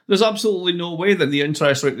 There's absolutely no way that the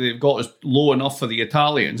interest rate that they've got is low enough for the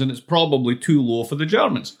Italians, and it's probably too low for the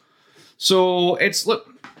Germans. So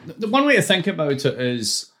the one way to think about it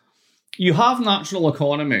is, you have national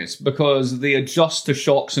economies because they adjust to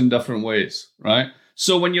shocks in different ways, right?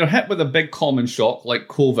 So when you're hit with a big common shock like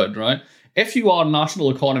COVID, right? If you are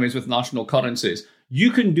national economies with national currencies,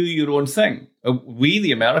 you can do your own thing. We,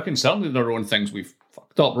 the Americans, certainly do our own things. We've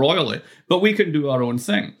fucked up royally, but we can do our own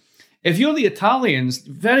thing. If you're the Italians,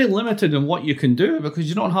 very limited in what you can do because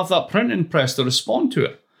you don't have that printing press to respond to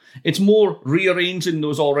it. It's more rearranging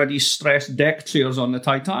those already stressed deck chairs on the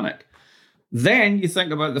Titanic. Then you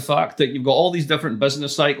think about the fact that you've got all these different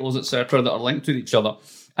business cycles, etc., that are linked to each other,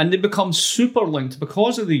 and they become super linked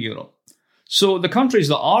because of the euro. So the countries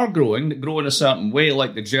that are growing, that grow in a certain way,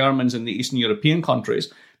 like the Germans and the Eastern European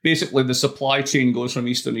countries, basically the supply chain goes from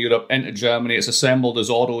Eastern Europe into Germany, it's assembled as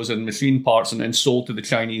autos and machine parts and then sold to the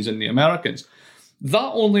Chinese and the Americans.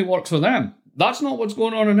 That only works for them. That's not what's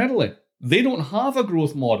going on in Italy. They don't have a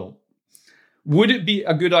growth model. Would it be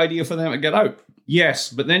a good idea for them to get out?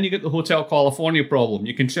 Yes, but then you get the Hotel California problem.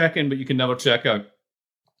 You can check in, but you can never check out.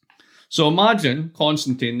 So imagine,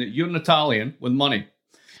 Constantine, that you're an Italian with money.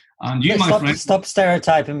 And you, my friend... Stop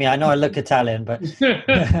stereotyping me. I know I look Italian, but...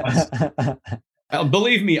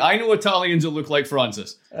 Believe me, I know Italians that look like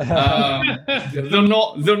Francis. They're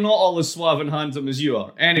not all as suave and handsome as you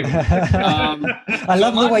are. Anyway. I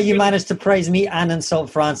love the way you managed to praise me and insult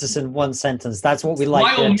Francis in one sentence. That's what we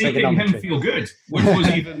like. While making him feel good, which was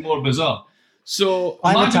even more bizarre. So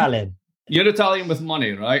I'm Italian. You're Italian with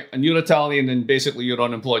money, right? And you're Italian and basically you're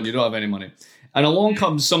unemployed and you don't have any money. And along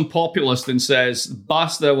comes some populist and says,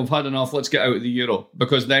 basta, we've had enough, let's get out of the euro.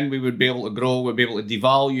 Because then we would be able to grow, we'd be able to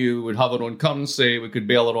devalue, we'd have our own currency, we could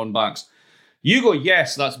bail our own banks. You go,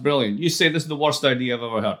 yes, that's brilliant. You say this is the worst idea I've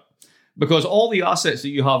ever heard. Because all the assets that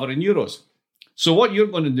you have are in euros. So what you're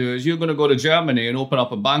going to do is you're going to go to Germany and open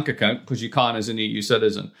up a bank account, because you can as an EU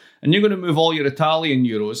citizen. And you're going to move all your Italian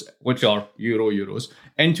euros, which are euros,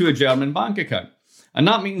 into a German bank account. And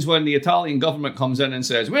that means when the Italian government comes in and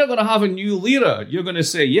says, we're going to have a new lira, you're going to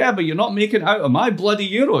say, yeah, but you're not making out of my bloody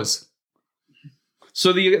euros.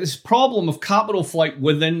 So you get this problem of capital flight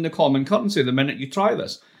within the common currency the minute you try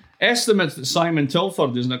this. Estimates that Simon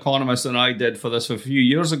Tilford, who's an economist, and I did for this a few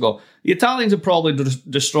years ago, the Italians would probably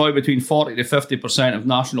destroy between 40 to 50% of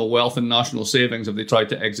national wealth and national savings if they tried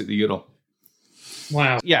to exit the euro.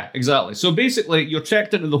 Wow. Yeah, exactly. So basically, you're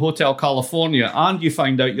checked into the Hotel California and you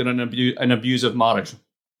find out you're in an abusive marriage.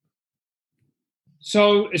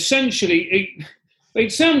 So essentially,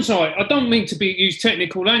 it sounds like, I don't mean to use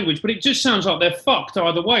technical language, but it just sounds like they're fucked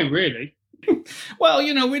either way, really. Well,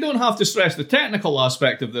 we don't have to stress the technical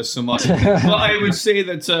aspect of this so much. But I would say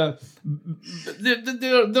that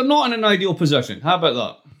they're not in an ideal position. How about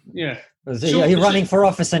that? Yeah. Are you running for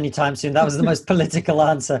office anytime soon? That was the most political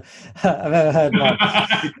answer I've ever heard, Mark.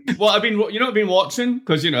 Well, I've been watching,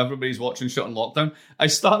 because, everybody's watching shut in lockdown. I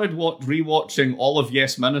started rewatching all of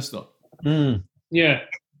Yes Minister. Mm. Yeah.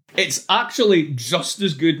 It's actually just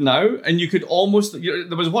as good now, and you could almost...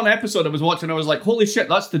 there was one episode I was watching, I was like, holy shit,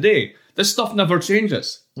 that's today. This stuff never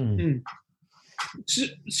changes. Mm.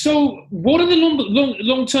 So what are the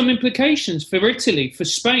long-term implications for Italy, for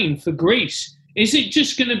Spain, for Greece? Is it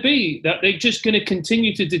just going to be that they're just going to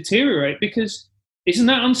continue to deteriorate? Because isn't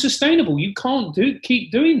that unsustainable? You can't keep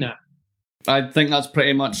doing that. I think that's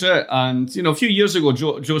pretty much it. And, a few years ago,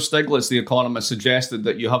 Joe Stiglitz, the economist, suggested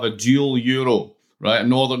that you have a dual euro, right? A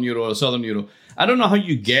northern euro, a southern euro. I don't know how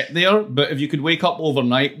you get there, but if you could wake up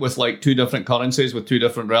overnight with like two different currencies with two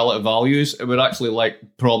different relative values, it would actually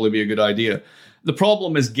probably be a good idea. The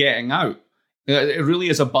problem is getting out. It really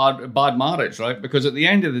is a bad marriage, right? Because at the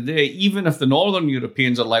end of the day, even if the Northern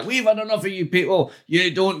Europeans are like, we've had enough of you people, you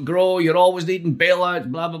don't grow, you're always needing bailouts,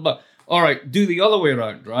 blah, blah, blah. All right, do the other way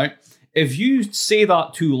around, right? If you say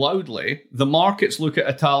that too loudly, the markets look at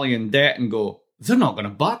Italian debt and go, they're not going to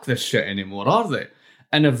back this shit anymore, are they?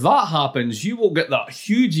 And if that happens, you will get that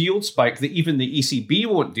huge yield spike that even the ECB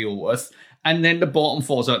won't deal with, and then the bottom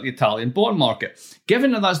falls out the Italian bond market.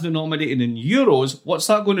 Given that that's denominated in euros, what's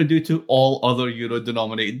that going to do to all other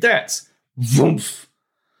euro-denominated debts? Vroomf.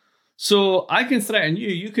 So I can threaten you,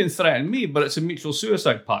 you can threaten me, but it's a mutual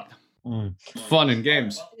suicide pact. Fun and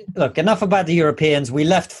games. Look, enough about the Europeans. We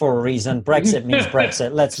left for a reason. Brexit means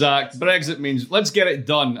Brexit. Zach, Brexit means let's get it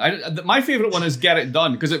done. My favourite one is get it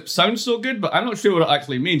done because it sounds so good, but I'm not sure what it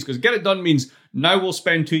actually means. Because get it done means now we'll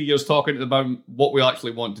spend 2 years talking about what we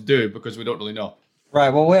actually want to do because we don't really know. Right.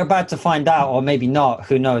 Well, we're about to find out, or maybe not.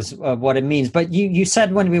 Who knows what it means? But you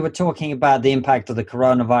said when we were talking about the impact of the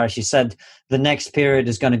coronavirus, you said the next period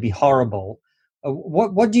is going to be horrible.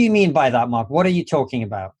 What do you mean by that, Mark? What are you talking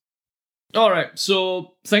about? All right,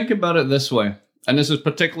 so think about it this way, and this is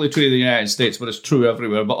particularly true in the United States, but it's true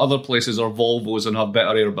everywhere, but other places are Volvos and have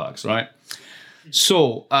better airbags, right?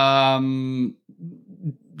 So,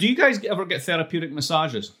 do you guys ever get therapeutic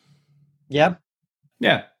massages? Yeah.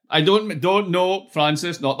 Yeah. I don't know,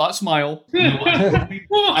 Francis, not that smile.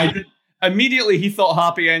 I did. Immediately, he thought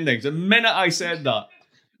happy endings. The minute I said that.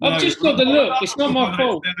 I've just got the look. It's not my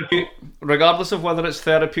fault. Regardless of whether it's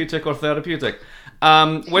therapeutic or therapeutic.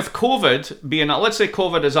 With COVID being, let's say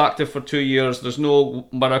COVID is active for 2 years, there's no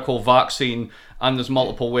miracle vaccine, and there's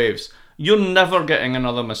multiple waves. You're never getting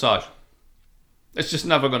another massage. It's just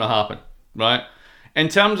never going to happen, right? In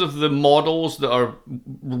terms of the models that are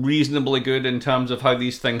reasonably good in terms of how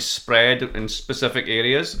these things spread in specific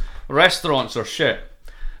areas, restaurants are shit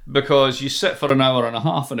because you sit for an hour and a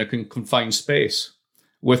half in a confined space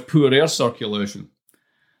with poor air circulation.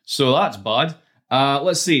 So that's bad.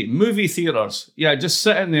 Let's see, movie theatres. Yeah, just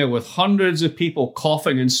sitting there with hundreds of people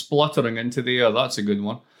coughing and spluttering into the air. That's a good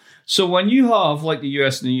one. So when you have, like the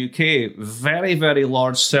US and the UK, very, very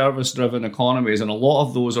large service-driven economies, and a lot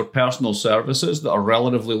of those are personal services that are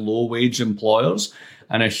relatively low-wage employers,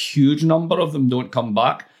 and a huge number of them don't come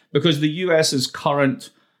back, because the US's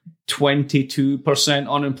current 22%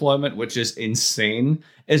 unemployment, which is insane,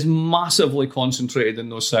 is massively concentrated in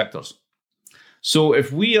those sectors. So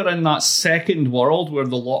if we are in that second world where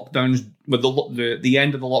the lockdowns, where the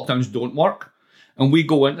end of the lockdowns don't work, and we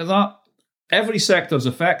go into that, every sector is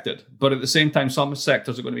affected, but at the same time, some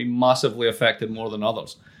sectors are going to be massively affected more than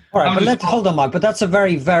others. All right, but hold on, Mark. But that's a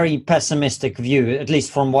very, very pessimistic view, at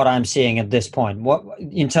least from what I'm seeing at this point. What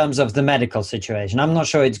in terms of the medical situation, I'm not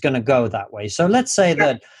sure it's going to go that way. So let's say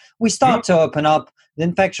that we start to open up, the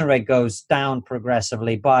infection rate goes down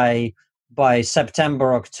progressively. By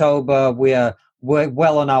September, October, we're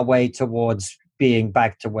well on our way towards being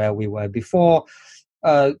back to where we were before.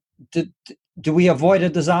 Do we avoid a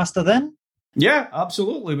disaster then? Yeah,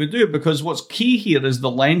 absolutely, we do, because what's key here is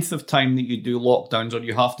the length of time that you do lockdowns, or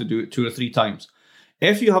you have to do it 2 or 3 times.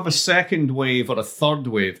 If you have a second wave or a third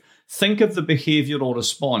wave, think of the behavioural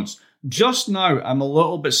response. Just now, I'm a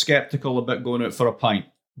little bit sceptical about going out for a pint,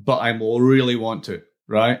 but I really want to,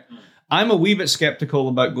 right? I'm a wee bit sceptical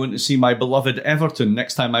about going to see my beloved Everton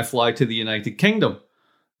next time I fly to the United Kingdom,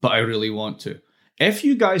 but I really want to. If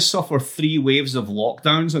you guys suffer 3 waves of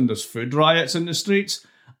lockdowns and there's food riots in the streets,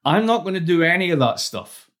 I'm not going to do any of that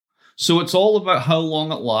stuff. So it's all about how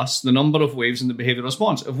long it lasts, the number of waves and the behavioural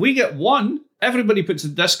response. If we get one, everybody puts a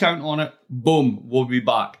discount on it, boom, we'll be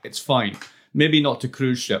back. It's fine. Maybe not to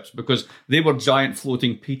cruise ships, because they were giant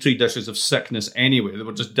floating petri dishes of sickness anyway. They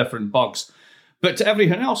were just different bugs. But to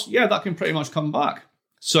everything else, yeah, that can pretty much come back.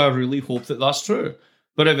 So I really hope that that's true.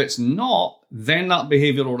 But if it's not, then that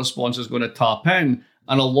behavioural response is going to tap in.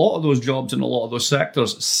 And a lot of those jobs in a lot of those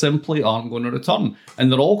sectors simply aren't going to return.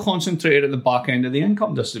 And they're all concentrated at the back end of the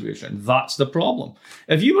income distribution. That's the problem.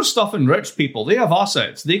 If you were stuffing rich people, they have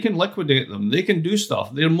assets. They can liquidate them. They can do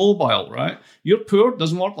stuff. They're mobile, right? You're poor,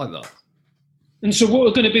 doesn't work like that. And so what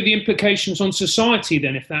are going to be the implications on society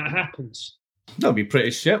then if that happens? That'll be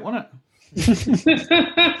pretty shit, won't it?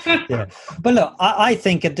 Yeah. But look, I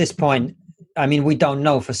think at this point, I mean, we don't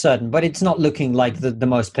know for certain, but it's not looking like the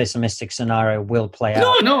most pessimistic scenario will play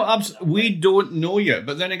out. No, we don't know yet.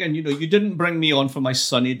 But then again, you didn't bring me on for my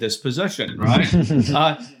sunny disposition, right?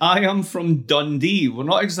 I am from Dundee. We're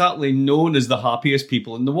not exactly known as the happiest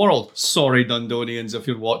people in the world. Sorry, Dundonians, if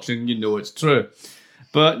you're watching, you know it's true.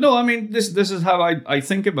 But no, I mean, this is how I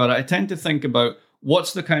think about it. I tend to think about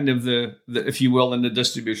what's the kind of the if you will, in the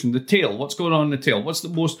distribution, the tail. What's going on in the tail? What's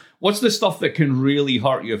the stuff that can really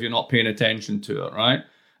hurt you if you're not paying attention to it, right?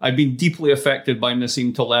 I've been deeply affected by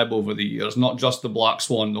Nassim Taleb over the years, not just the Black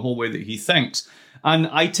Swan, the whole way that he thinks. And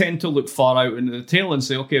I tend to look far out into the tail and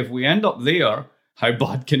say, okay, if we end up there, how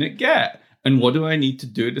bad can it get? And what do I need to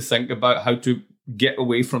do to think about how to get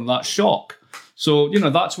away from that shock? So,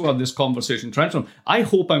 that's where this conversation trends from. I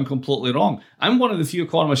hope I'm completely wrong. I'm one of the few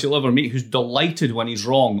economists you'll ever meet who's delighted when he's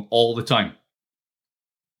wrong all the time.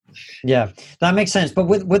 Yeah, that makes sense. But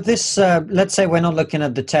with this, let's say we're not looking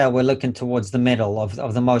at the tail, we're looking towards the middle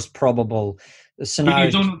of the most probable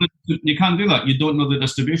scenario. You can't do that. You don't know the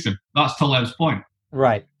distribution. That's Taleb's point.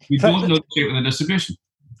 Right. You don't know the shape of the distribution.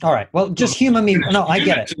 All right. Well, just humor me. No, I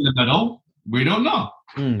get it. In the middle, we don't know.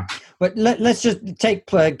 But let's just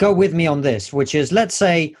go with me on this, which is, let's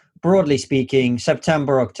say, broadly speaking,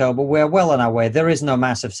 September, October, we're well on our way. There is no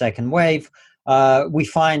massive second wave. We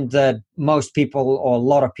find that most people, or a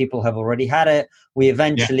lot of people, have already had it. We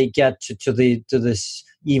eventually get to this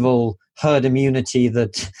evil herd immunity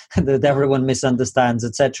that everyone misunderstands,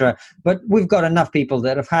 etc. But we've got enough people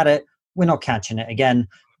that have had it. We're not catching it again.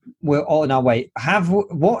 We're all on our way.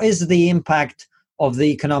 What is the impact of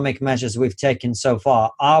the economic measures we've taken so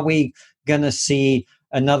far? Are we going to see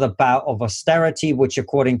another bout of austerity, which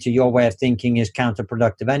according to your way of thinking is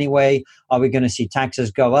counterproductive anyway? Are we going to see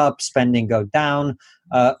taxes go up, spending go down?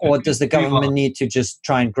 Or does the government need to just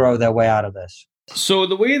try and grow their way out of this? So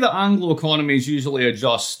the way that Anglo economies usually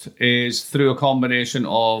adjust is through a combination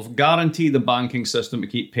of guarantee the banking system to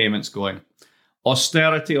keep payments going,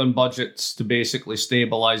 austerity on budgets to basically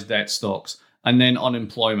stabilize debt stocks, and then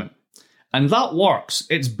unemployment. And that works.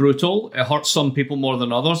 It's brutal. It hurts some people more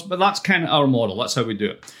than others, but that's kind of our model. That's how we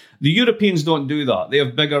do it. The Europeans don't do that. They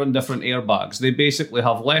have bigger and different airbags. They basically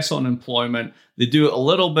have less unemployment. They do it a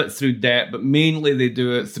little bit through debt, but mainly they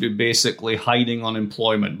do it through basically hiding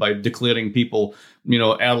unemployment by declaring people,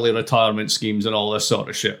 early retirement schemes and all this sort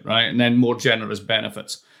of shit, right? And then more generous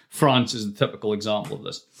benefits. France is the typical example of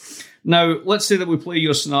this. Now, let's say that we play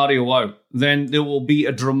your scenario out, then there will be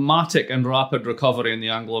a dramatic and rapid recovery in the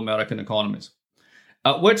Anglo-American economies.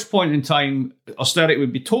 At which point in time, austerity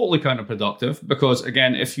would be totally counterproductive because,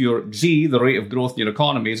 again, if your G, the rate of growth in your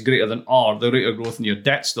economy, is greater than R, the rate of growth in your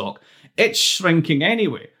debt stock, it's shrinking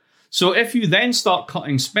anyway. So if you then start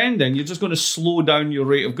cutting spending, you're just going to slow down your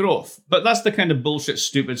rate of growth. But that's the kind of bullshit,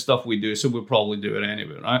 stupid stuff we do, so we'll probably do it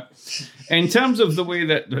anyway, right? In terms of the way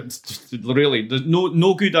that, really, there's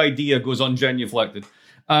no good idea goes ungenuflected.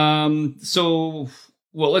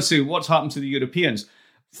 Let's see, what's happened to the Europeans?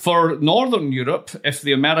 For Northern Europe, if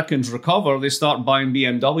the Americans recover, they start buying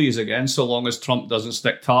BMWs again, so long as Trump doesn't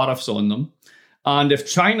stick tariffs on them. And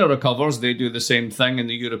if China recovers, they do the same thing, and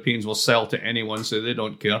the Europeans will sell to anyone, so they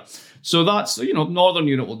don't care. So that's, Northern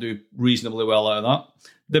Europe will do reasonably well out of that.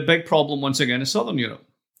 The big problem, once again, is Southern Europe.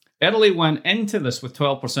 Italy went into this with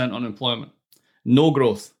 12% unemployment. No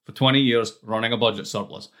growth for 20 years, running a budget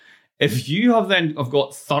surplus. If you have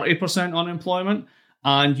got 30% unemployment,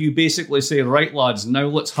 and you basically say, right, lads, now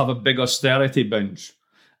let's have a big austerity binge.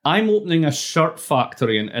 I'm opening a shirt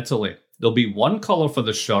factory in Italy. There'll be one colour for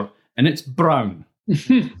the shirt, and it's brown.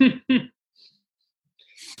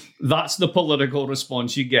 That's the political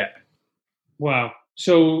response you get. Wow.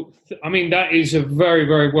 So, that is a very,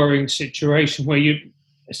 very worrying situation where you're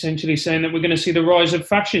essentially saying that we're going to see the rise of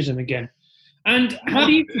fascism again. And how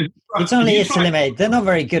do you... It's only Italy, mate. They're not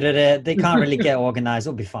very good at it. They can't really get organised.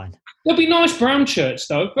 It'll be fine. There'll be nice brown shirts,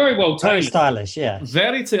 though. Very well tailored. Very stylish, yeah.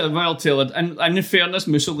 Very well tailored. And in fairness,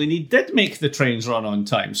 Mussolini did make the trains run on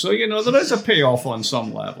time. So, there is a payoff on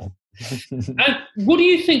some level. And what do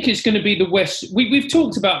you think is going to be the West? We've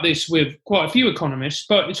talked about this with quite a few economists,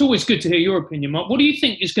 but it's always good to hear your opinion, Mark. What do you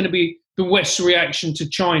think is going to be the West's reaction to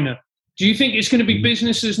China? Do you think it's going to be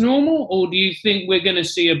business as normal, or do you think we're going to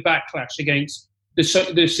see a backlash against the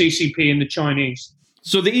CCP and the Chinese?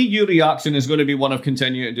 So the EU reaction is going to be one of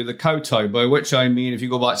continuing to do the kowtow, by which I mean, if you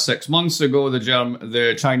go back 6 months ago,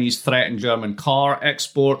 the Chinese threatened German car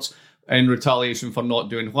exports in retaliation for not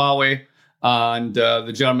doing Huawei, and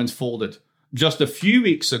the Germans folded. Just a few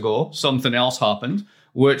weeks ago, something else happened,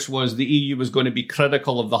 which was the EU was going to be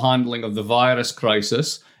critical of the handling of the virus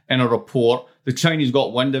crisis in a report. The Chinese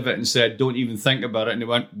got wind of it and said, don't even think about it. And they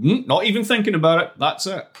went, not even thinking about it. That's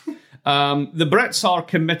it. The Brits are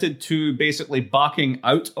committed to basically backing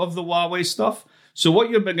out of the Huawei stuff. So what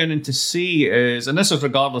you're beginning to see is, and this is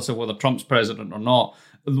regardless of whether Trump's president or not,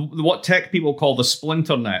 what tech people call the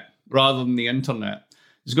splinternet rather than the internet.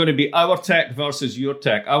 It's going to be our tech versus your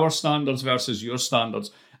tech, our standards versus your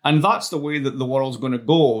standards. And that's the way that the world's going to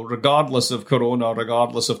go, regardless of Corona,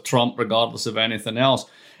 regardless of Trump, regardless of anything else.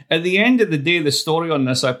 At the end of the day, the story on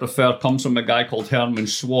this I prefer comes from a guy called Herman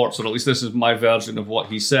Schwartz, or at least this is my version of what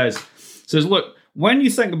he says. He says, look, when you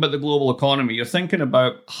think about the global economy, you're thinking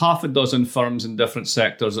about half a dozen firms in different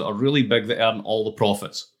sectors that are really big that earn all the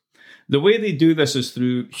profits. The way they do this is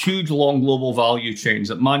through huge, long global value chains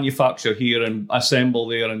that manufacture here and assemble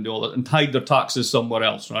there and do all that and hide their taxes somewhere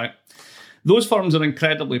else, right? Those firms are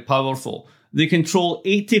incredibly powerful. They control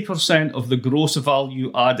 80% of the gross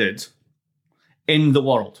value added in the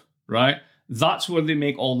world, right? That's where they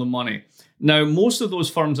make all the money. Now, most of those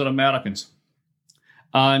firms are Americans.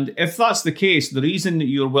 And if that's the case, the reason that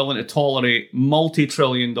you're willing to tolerate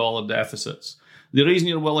multi-trillion-dollar deficits, the reason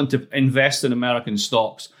you're willing to invest in American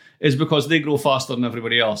stocks is because they grow faster than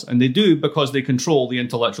everybody else. And they do because they control the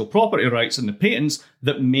intellectual property rights and the patents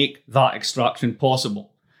that make that extraction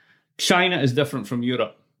possible. China is different from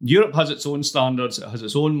Europe. Europe has its own standards. It has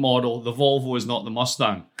its own model. The Volvo is not the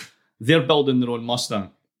Mustang. They're building their own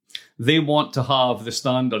Mustang. They want to have the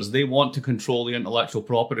standards. They want to control the intellectual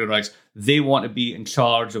property rights. They want to be in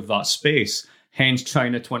charge of that space. Hence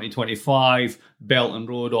China 2025, Belt and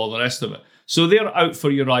Road, all the rest of it. So they're out for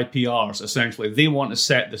your IPRs, essentially. They want to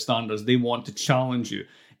set the standards. They want to challenge you.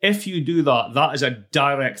 If you do that, that is a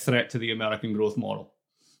direct threat to the American growth model.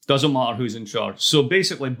 Doesn't matter who's in charge. So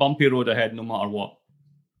basically, bumpy road ahead no matter what.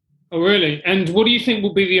 Oh, really? And what do you think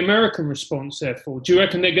will be the American response, therefore? Do you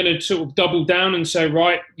reckon they're going to sort of double down and say,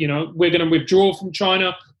 right, you know, we're going to withdraw from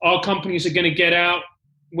China, our companies are going to get out,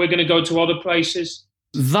 we're going to go to other places?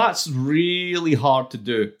 That's really hard to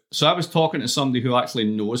do. So I was talking to somebody who actually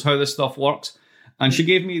knows how this stuff works, and she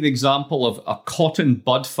gave me the example of a cotton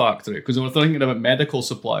bud factory, because we were thinking about medical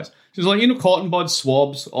supplies. She was like, you know, cotton buds,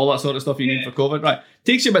 swabs, all that sort of stuff you need for COVID, right?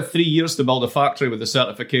 Takes you about 3 years to build a factory with the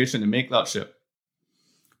certification to make that shit.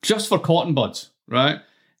 Just for cotton buds, right?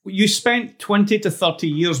 You spent 20 to 30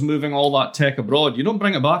 years moving all that tech abroad. You don't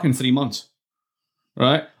bring it back in 3 months,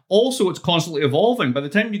 right? Also, it's constantly evolving. By the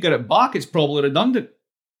time you get it back, it's probably redundant.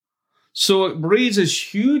 So it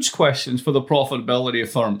raises huge questions for the profitability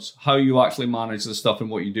of firms, how you actually manage the stuff and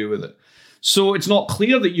what you do with it. So it's not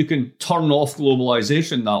clear that you can turn off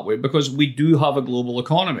globalization that way, because we do have a global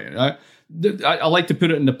economy, right? I like to put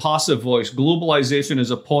it in the passive voice. Globalization is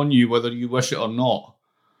upon you whether you wish it or not.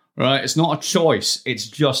 Right? It's not a choice. It's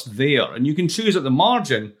just there. And you can choose at the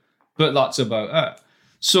margin, but that's about it.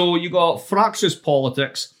 So you got fractious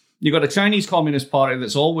politics. You got a Chinese Communist Party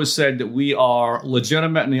that's always said that we are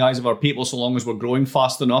legitimate in the eyes of our people so long as we're growing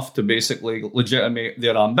fast enough to basically legitimate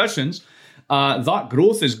their ambitions. That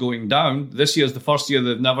growth is going down. This year's the first year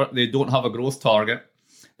they don't have a growth target.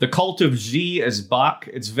 The cult of Xi is back.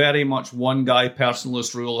 It's very much one guy,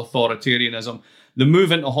 personalist rule, authoritarianism. The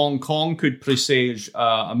move into Hong Kong could presage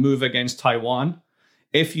a move against Taiwan.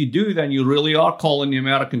 If you do, then you really are calling the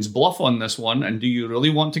Americans bluff on this one. And do you really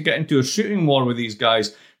want to get into a shooting war with these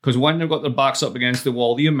guys? Because when they've got their backs up against the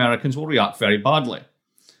wall, the Americans will react very badly.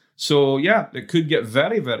 So, yeah, it could get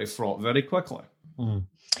very, very fraught very quickly. Mm.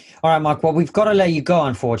 All right, Mark. Well, we've got to let you go,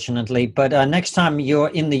 unfortunately. But next time you're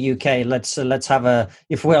in the UK, let's have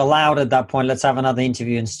if we're allowed at that point, let's have another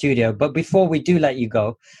interview in studio. But before we do let you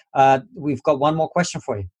go, we've got one more question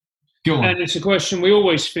for you. Go on. And it's a question we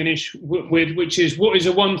always finish with, which is, what is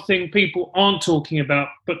the one thing people aren't talking about,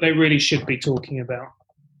 but they really should be talking about?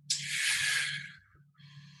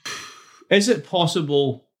 Is it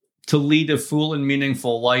possible to lead a full and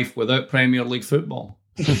meaningful life without Premier League football?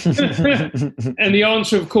 And the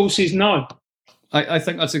answer, of course, is no. I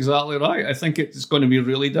think that's exactly right. I think it's going to be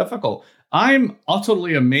really difficult. I'm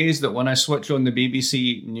utterly amazed that when I switch on the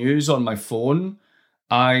BBC News on my phone,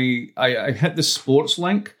 I hit the sports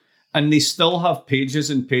link and they still have pages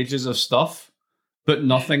and pages of stuff, but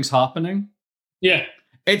nothing's happening. Yeah.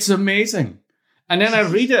 It's amazing. And then I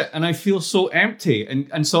read it and I feel so empty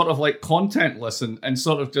and sort of like contentless and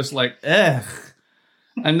sort of just like, ugh.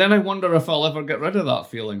 And then I wonder if I'll ever get rid of that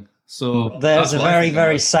feeling. So there's a very,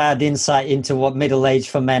 very sad insight into what middle age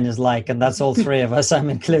for men is like, and that's all three of us. I'm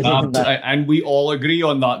included in that. And we all agree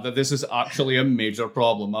on that this is actually a major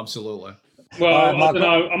problem. Absolutely. Well, I don't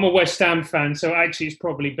know. I'm a West Ham fan, so actually it's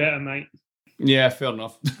probably better, mate. Yeah, fair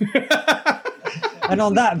enough. And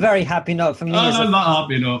on that very happy note for me, on that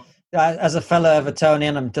happy note. As a fellow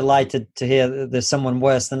Evertonian, I'm delighted to hear that there's someone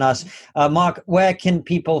worse than us. Mark, where can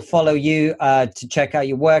people follow you to check out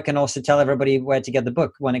your work, and also tell everybody where to get the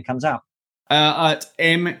book when it comes out? At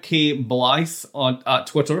mkblyth at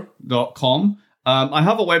twitter.com. I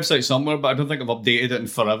have a website somewhere, but I don't think I've updated it in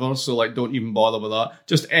forever, so don't even bother with that.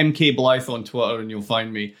 Just mkblyth on Twitter and you'll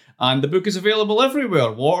find me. And the book is available everywhere.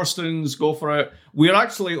 Waterstones, go for it. We're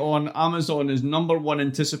actually on Amazon as #1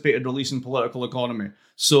 anticipated release in political economy.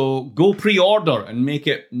 So go pre-order and make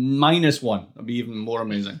it -1. That'd be even more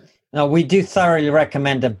amazing. No, we do thoroughly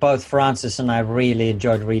recommend it. Both Francis and I really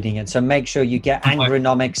enjoyed reading it. So make sure you get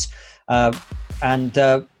Angronomics. And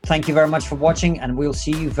thank you very much for watching, and we'll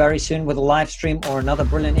see you very soon with a live stream or another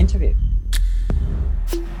brilliant interview.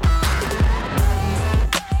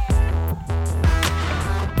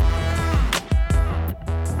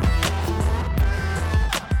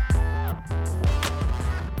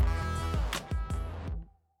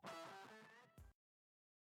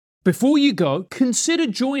 Before you go, consider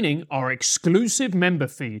joining our exclusive member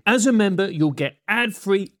feed. As a member, you'll get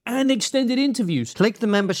ad-free and extended interviews. Click the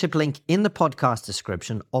membership link in the podcast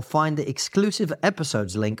description or find the exclusive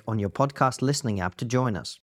episodes link on your podcast listening app to join us.